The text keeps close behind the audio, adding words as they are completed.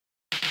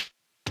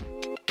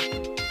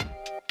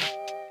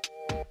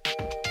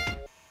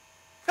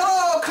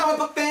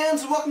comic book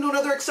fans, and welcome to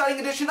another exciting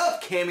edition of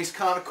Cammy's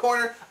Comic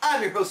Corner.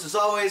 I'm your host as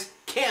always,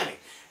 Cammy.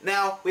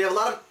 Now, we have a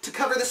lot to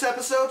cover this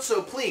episode,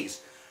 so please,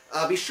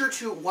 be sure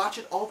to watch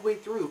it all the way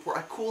through for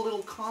a cool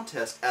little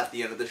contest at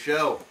the end of the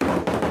show.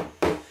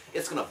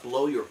 It's gonna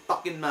blow your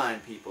fucking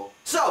mind, people.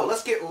 So,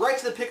 let's get right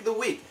to the pick of the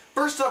week.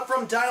 First up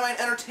from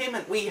Dynamite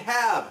Entertainment, we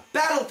have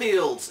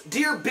Battlefields,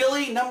 Dear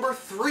Billy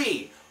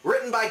 #3,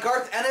 written by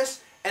Garth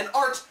Ennis and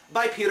art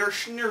by Peter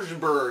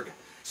Snejbjerg.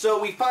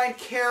 So we find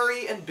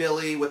Carrie and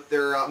Billy with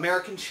their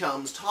American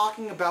chums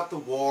talking about the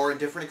war and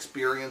different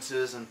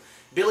experiences, and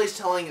Billy's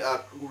telling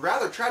a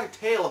rather tragic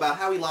tale about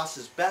how he lost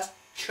his best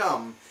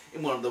chum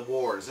in one of the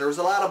wars. There was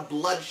a lot of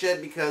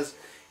bloodshed because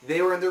they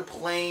were in their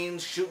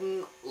planes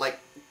shooting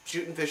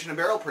fish in a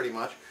barrel pretty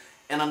much,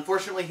 and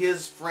unfortunately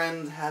his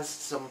friend has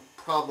some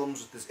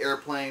problems with his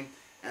airplane,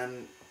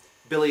 and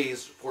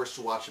Billy's forced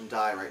to watch him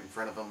die right in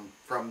front of him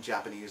from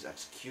Japanese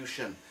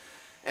execution.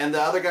 And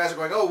the other guys are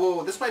going, oh,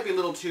 whoa, this might be a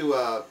little too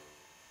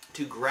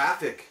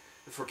graphic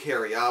for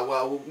Carrie.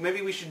 Well,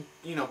 maybe we should,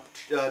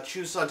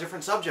 choose a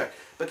different subject.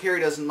 But Carrie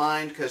doesn't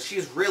mind because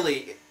she's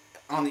really,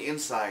 on the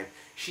inside,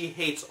 she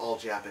hates all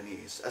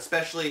Japanese.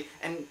 Especially,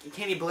 and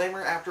can you blame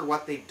her after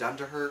what they've done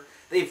to her?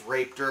 They've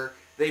raped her,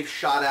 they've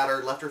shot at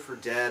her, left her for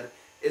dead.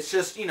 It's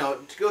just, to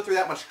go through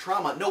that much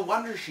trauma, no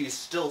wonder she's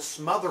still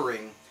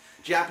smothering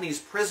Japanese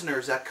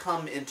prisoners that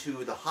come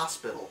into the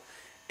hospital.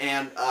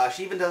 And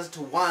she even does it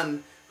to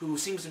one who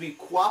seems to be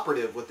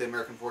cooperative with the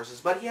American forces,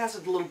 but he has a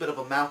little bit of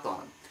a mouth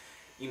on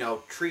him.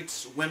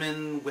 Treats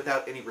women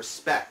without any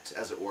respect,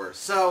 as it were.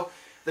 So,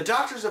 the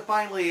doctors have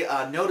finally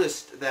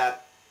noticed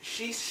that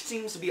she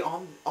seems to be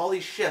on all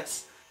these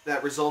ships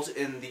that result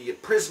in the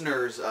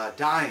prisoners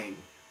dying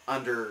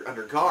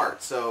under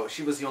guard. So,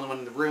 she was the only one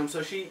in the room,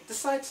 so she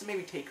decides to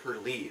maybe take her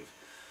leave.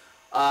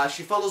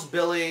 She follows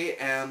Billy,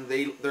 and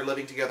they're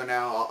living together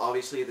now.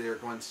 Obviously, they're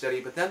going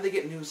steady, but then they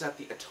get news that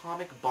the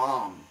atomic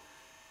bomb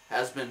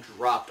has been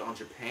dropped on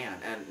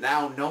Japan, and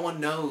now no one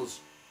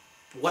knows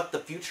what the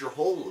future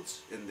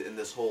holds in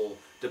this whole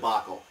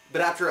debacle.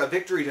 But after a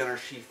victory dinner,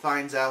 she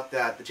finds out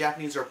that the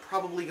Japanese are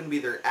probably going to be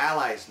their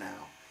allies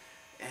now.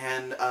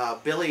 And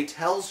Billy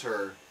tells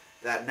her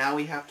that now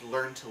we have to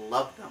learn to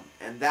love them.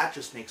 And that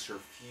just makes her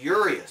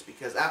furious,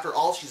 because after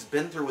all she's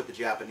been through with the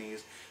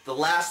Japanese, the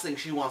last thing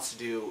she wants to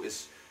do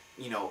is,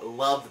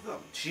 love them.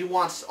 She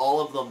wants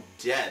all of them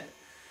dead.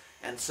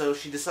 And so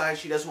she decides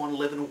she doesn't want to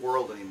live in a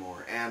world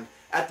anymore. And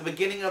at the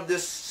beginning of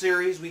this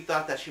series, we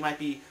thought that she might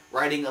be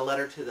writing a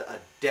letter to a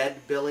dead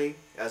Billy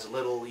as a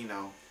little,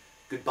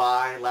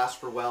 goodbye, last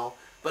farewell.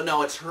 But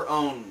no, it's her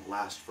own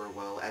last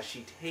farewell as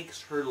she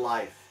takes her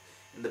life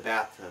in the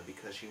bathtub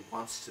because she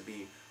wants to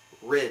be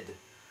rid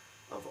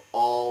of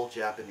all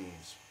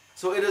Japanese.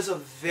 So it is a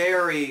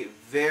very,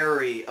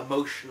 very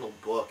emotional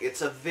book. It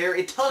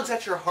tugs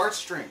at your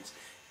heartstrings.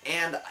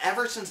 And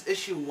ever since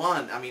issue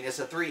 1, I mean, it's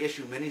a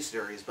 3-issue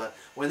miniseries, but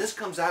when this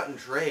comes out in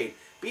trade,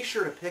 be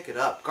sure to pick it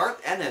up.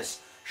 Garth Ennis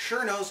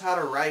sure knows how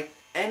to write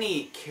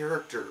any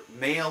character,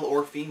 male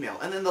or female.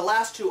 And in the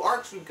last 2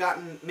 arcs, we've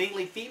gotten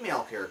mainly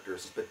female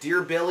characters. But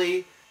Dear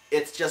Billy,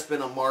 it's just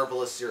been a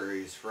marvelous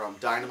series from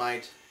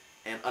Dynamite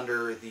and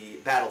under the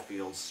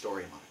Battlefields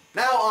storyline.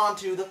 Now on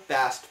to the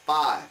Fast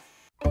 5.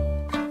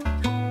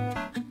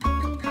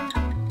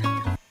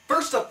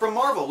 First up from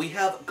Marvel, we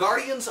have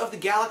Guardians of the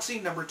Galaxy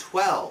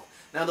 #12.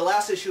 Now, in the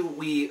last issue,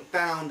 we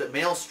found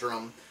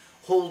Maelstrom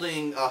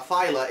holding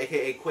Phyla,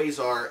 aka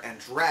Quasar, and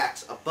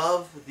Drax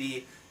above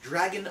the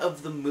Dragon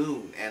of the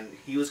Moon, and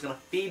he was going to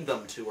feed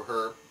them to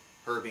her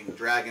being the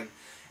dragon,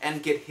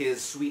 and get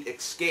his sweet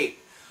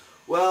escape.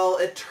 Well,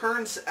 it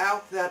turns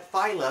out that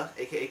Phyla,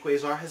 aka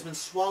Quasar, has been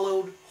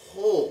swallowed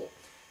whole,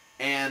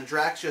 and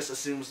Drax just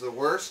assumes the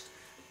worst.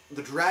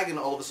 The dragon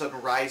all of a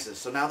sudden rises,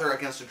 so now they're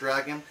against a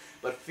dragon,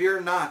 but fear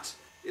not,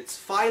 it's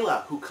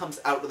Phyla who comes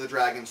out of the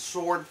dragon,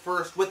 sword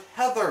first, with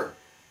Heather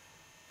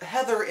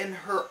in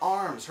her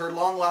arms, her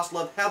long-lost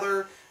love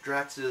Heather,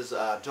 Drax's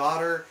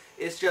daughter.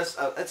 It's just,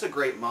 it's a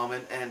great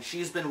moment, and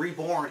she's been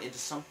reborn into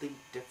something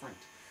different.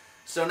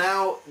 So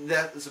now,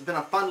 that's been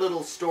a fun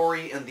little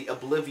story in the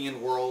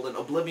Oblivion world, and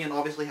Oblivion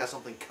obviously has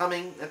something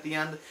coming at the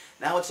end.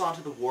 Now it's on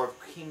to the War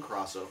of King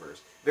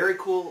crossovers. Very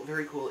cool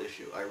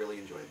issue. I really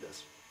enjoyed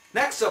this.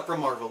 Next up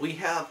from Marvel, we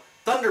have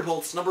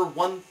Thunderbolts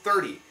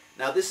 #130.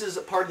 Now, this is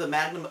part of the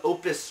Magnum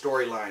Opus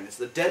storyline. It's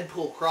the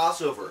Deadpool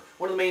crossover.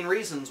 One of the main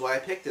reasons why I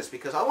picked this,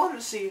 because I wanted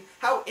to see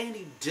how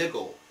Andy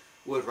Diggle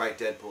would write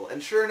Deadpool.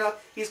 And sure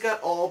enough, he's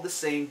got all the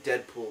same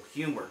Deadpool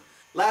humor.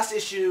 Last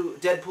issue,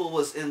 Deadpool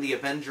was in the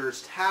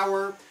Avengers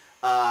Tower.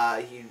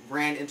 He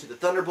ran into the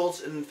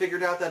Thunderbolts and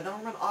figured out that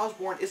Norman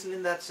Osborn isn't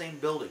in that same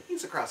building.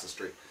 He's across the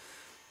street.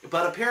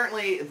 But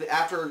apparently,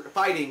 after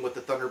fighting with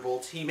the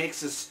Thunderbolts, he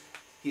makes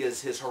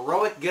his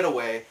heroic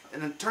getaway,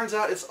 and it turns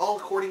out it's all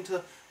according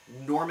to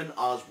Norman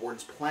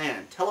Osborn's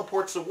plan.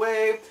 Teleports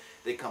away,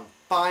 they come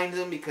find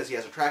him because he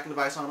has a tracking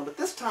device on him, but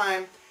this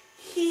time,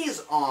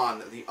 he's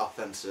on the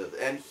offensive,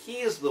 and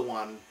he is the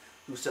one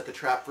who set the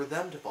trap for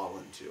them to fall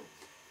into,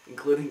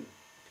 including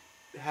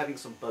having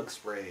some bug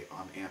spray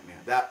on Ant-Man.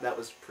 That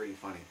was pretty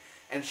funny.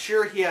 And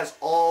sure, he has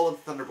all of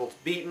the Thunderbolts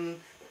beaten.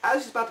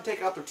 As he's about to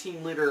take out their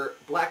team leader,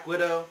 Black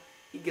Widow,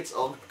 he gets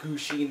all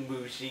gushy and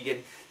mooshy,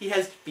 and he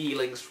has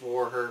feelings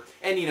for her.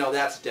 And you know,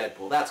 that's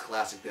Deadpool. That's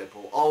classic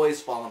Deadpool.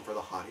 Always falling for the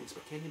hotties.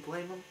 But can you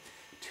blame him?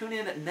 Tune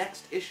in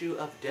next issue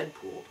of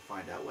Deadpool to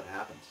find out what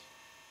happens.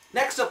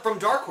 Next up from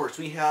Dark Horse,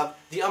 we have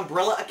The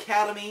Umbrella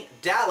Academy,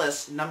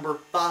 Dallas, number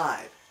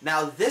 5.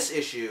 Now, this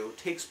issue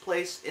takes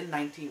place in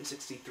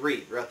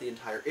 1963, throughout the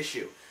entire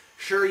issue.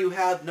 Sure, you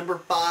have number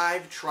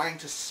 5 trying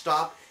to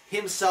stop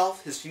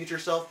himself, his future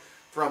self,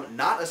 from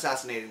not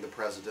assassinating the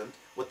president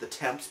with the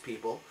Temps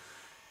people.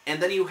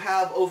 And then you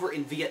have over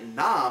in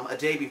Vietnam, a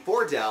day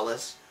before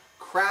Dallas,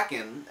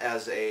 Kraken,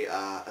 as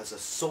a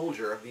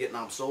soldier, a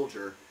Vietnam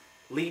soldier,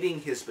 leading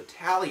his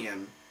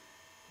battalion.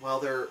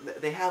 Well,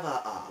 they have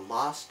a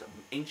lost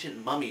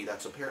ancient mummy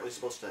that's apparently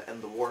supposed to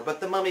end the war,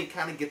 but the mummy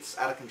kind of gets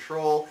out of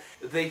control.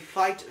 They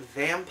fight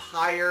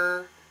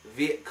vampire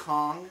Viet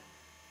Cong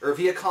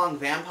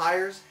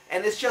vampires,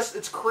 and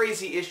it's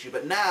crazy issue.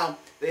 But now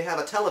they have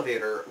a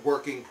televator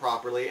working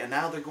properly, and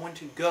now they're going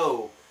to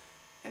go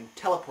and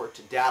teleport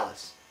to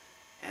Dallas.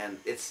 And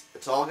it's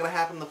all going to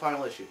happen in the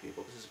final issue,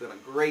 people. This has been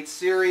a great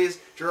series.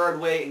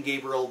 Gerard Way and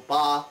Gabriel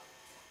Ba,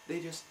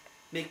 they just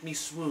make me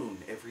swoon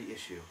every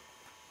issue.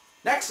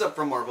 Next up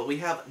from Marvel, we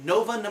have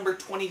Nova number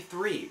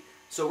 23.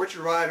 So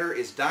Richard Rider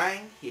is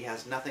dying. He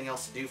has nothing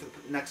else to do for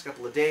the next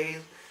couple of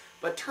days.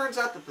 But it turns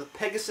out that the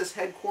Pegasus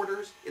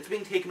headquarters, it's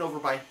being taken over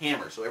by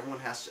Hammer, so everyone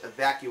has to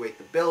evacuate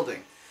the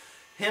building.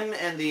 Him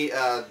and the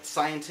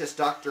scientist,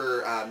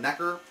 Dr.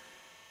 Necker,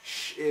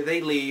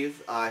 they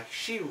leave.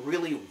 She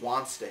really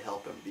wants to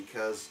help him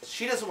because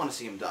she doesn't want to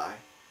see him die.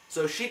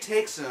 So she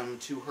takes him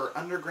to her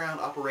underground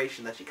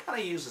operation that she kind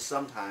of uses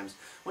sometimes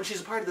when she's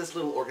a part of this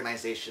little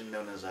organization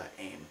known as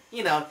AIM.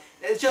 You know,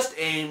 it's just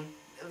AIM.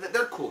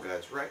 They're cool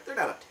guys, right? They're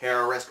not a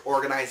terrorist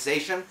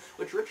organization,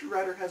 which Richard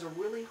Rider has a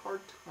really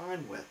hard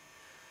time with.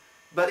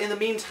 But in the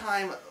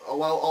meantime,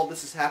 while all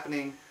this is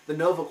happening, the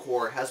Nova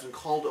Corps has been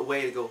called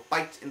away to go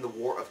fight in the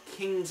War of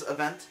Kings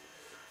event.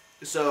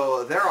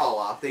 So they're all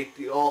off. They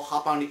all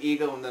hop onto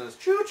Ego, and then it's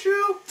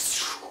choo-choo,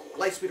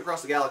 light speed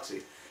across the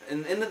galaxy.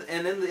 And in the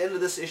end of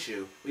this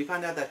issue, we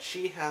find out that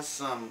she has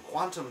some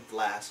quantum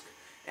flask,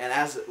 and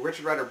as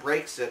Richard Rider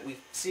breaks it, we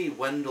see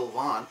Wendell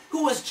Vaughn,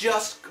 who was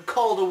just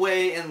called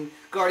away in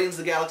Guardians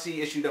of the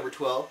Galaxy issue number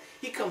 12.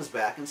 He comes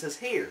back and says,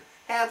 "Here,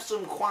 have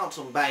some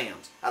quantum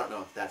bands." I don't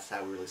know if that's how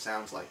it really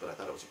sounds like, but I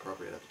thought it was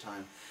appropriate at the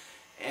time.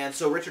 And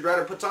so Richard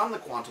Rider puts on the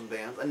quantum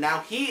bands, and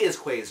now he is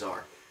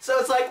Quasar. So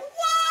it's like,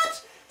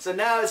 what? So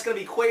now it's going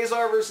to be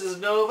Quasar versus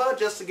Nova,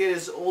 just to get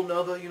his old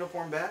Nova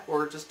uniform back,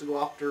 or just to go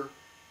after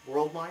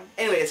Worldmind.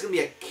 Anyway, it's going to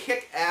be a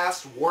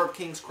kick-ass War of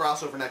Kings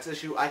crossover next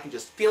issue. I can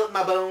just feel it in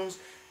my bones.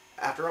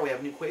 After all, we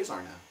have a new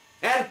Quasar now.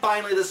 And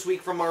finally this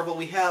week from Marvel,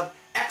 we have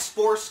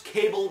X-Force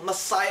Cable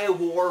Messiah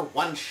War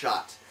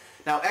one-shot.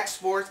 Now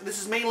X-Force, this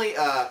is mainly,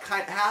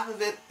 half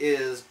of it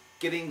is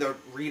getting the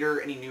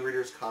reader, any new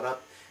readers caught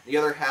up. The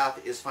other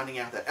half is finding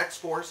out that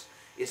X-Force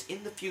is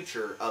in the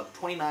future of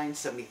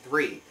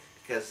 2973,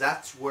 because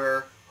that's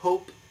where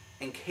Hope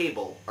and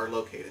Cable are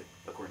located,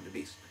 according to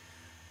Beast.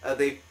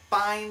 They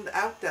find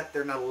out that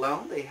they're not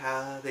alone. They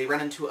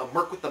run into a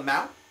Merc with the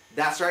Mount.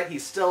 That's right,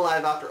 he's still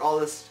alive after all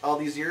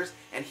these years,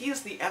 and he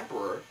is the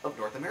Emperor of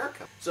North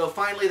America. So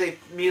finally they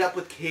meet up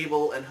with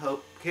Cable and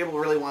Hope. Cable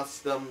really wants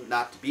them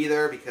not to be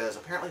there because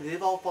apparently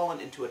they've all fallen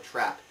into a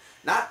trap.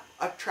 Not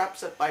a trap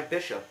set by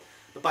Bishop,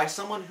 but by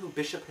someone who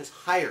Bishop has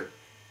hired.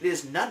 It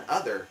is none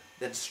other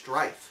than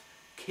Strife,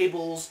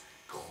 Cable's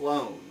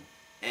clone.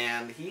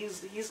 And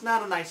he's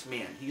not a nice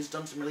man. He's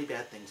done some really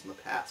bad things in the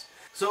past.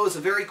 So it's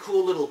a very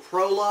cool little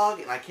prologue,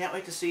 and I can't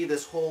wait to see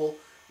this whole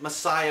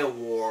Messiah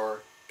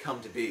War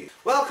come to be.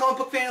 Well, comic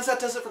book fans, that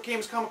does it for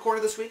Cammy's Comic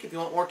Corner this week. If you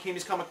want more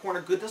Cammy's Comic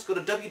Corner goodness, go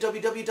to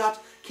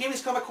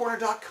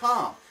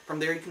www.cammyscomiccorner.com. From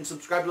there you can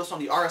subscribe to us on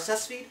the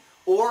RSS feed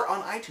or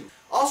on iTunes.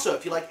 Also,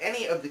 if you like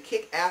any of the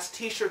kick-ass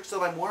t-shirts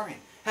that I'm wearing,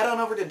 head on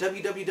over to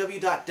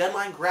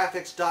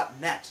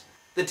www.deadlinegraphics.net.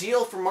 The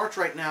deal for March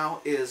right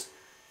now is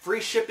free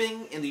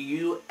shipping in the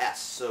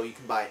U.S. So you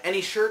can buy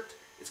any shirt,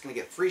 it's going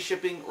to get free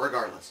shipping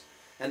regardless.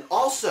 And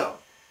also,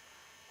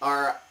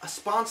 our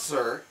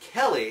sponsor,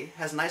 Kelly,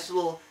 has a nice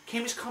little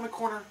Cammy's Comic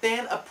Corner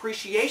fan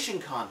appreciation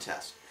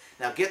contest.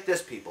 Now get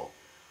this, people.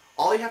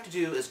 All you have to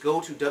do is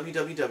go to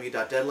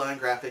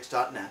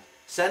www.deadlinegraphics.net,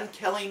 send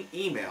Kelly an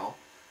email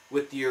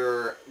with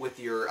the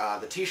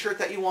t-shirt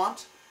that you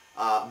want,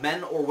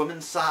 men or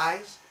women's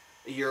size,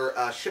 your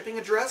shipping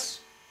address,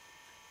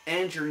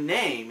 and your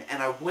name,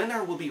 and a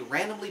winner will be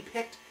randomly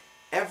picked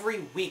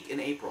every week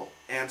in April.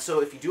 And so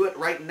if you do it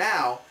right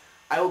now,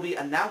 I will be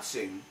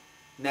announcing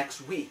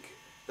next week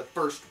the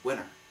first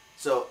winner.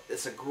 So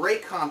it's a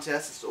great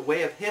contest. It's a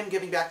way of him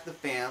giving back to the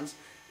fans,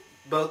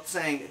 both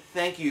saying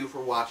thank you for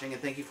watching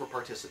and thank you for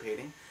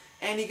participating,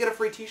 and you get a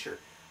free t-shirt.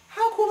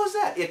 How cool is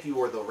that if you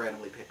were the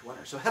randomly picked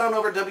winner? So head on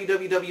over to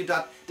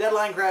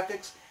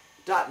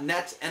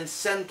www.deadlinegraphics.net and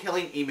send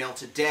Kelly an email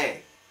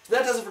today. So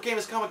that does it for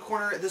Cammy's Comic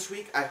Corner this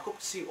week. I hope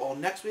to see you all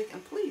next week,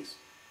 and please,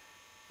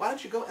 why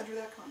don't you go enter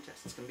that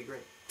contest? It's going to be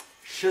great.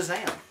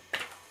 Shazam.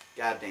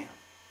 Goddamn.